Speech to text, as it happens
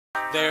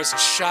There's a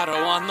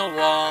shadow on the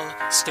wall.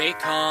 Stay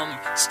calm,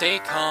 stay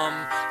calm.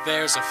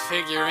 There's a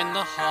figure in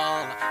the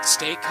hall.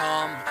 Stay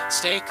calm,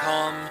 stay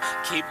calm.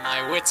 Keep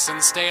my wits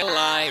and stay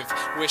alive.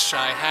 Wish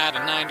I had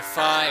a 9 to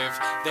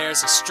 5.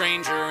 There's a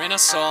stranger in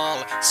us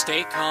all.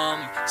 Stay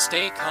calm,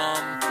 stay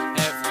calm.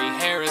 Every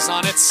hair is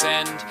on its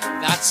end.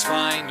 That's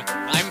fine,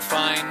 I'm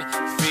fine.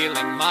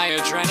 Feeling my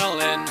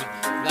adrenaline.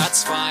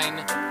 That's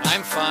fine,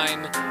 I'm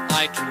fine.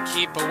 I can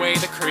keep away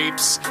the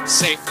creeps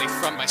safely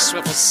from my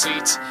swivel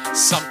seat.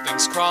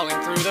 Something's crawling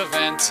through the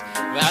vent.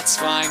 That's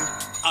fine.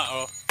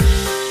 Uh-oh.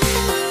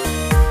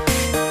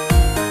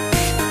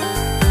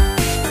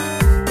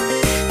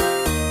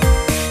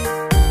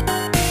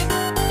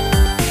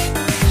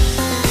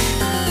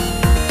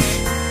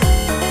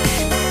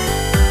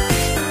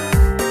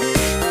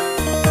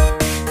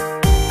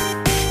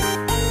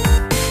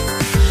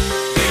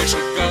 There's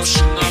a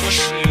ghost in the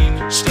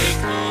machine. Stay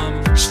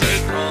calm, stay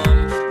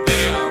calm.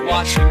 They are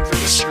watching through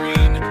the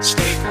screen.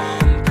 Stay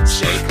calm,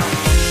 stay calm.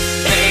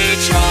 They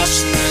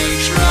just may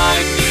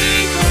drive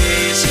me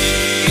crazy.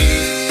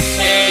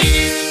 Hey,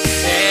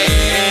 hey,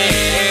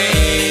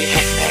 hey,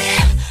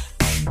 hey.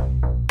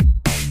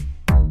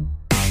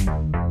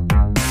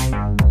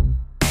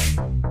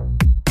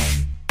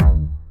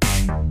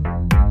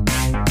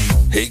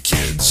 Hey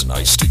kids,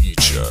 nice to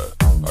eat ya.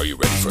 Are you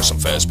ready for some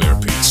Fazbear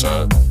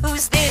pizza?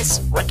 Who's this,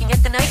 working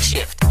at the night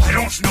shift? I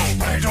don't know,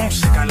 but I don't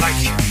think I like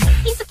him.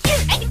 He's so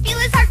cute, I can feel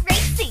his heart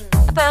racing.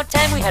 About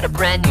time we had a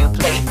brand new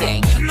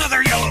plaything.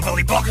 Another yellow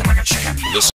belly balking like a chicken. Listen.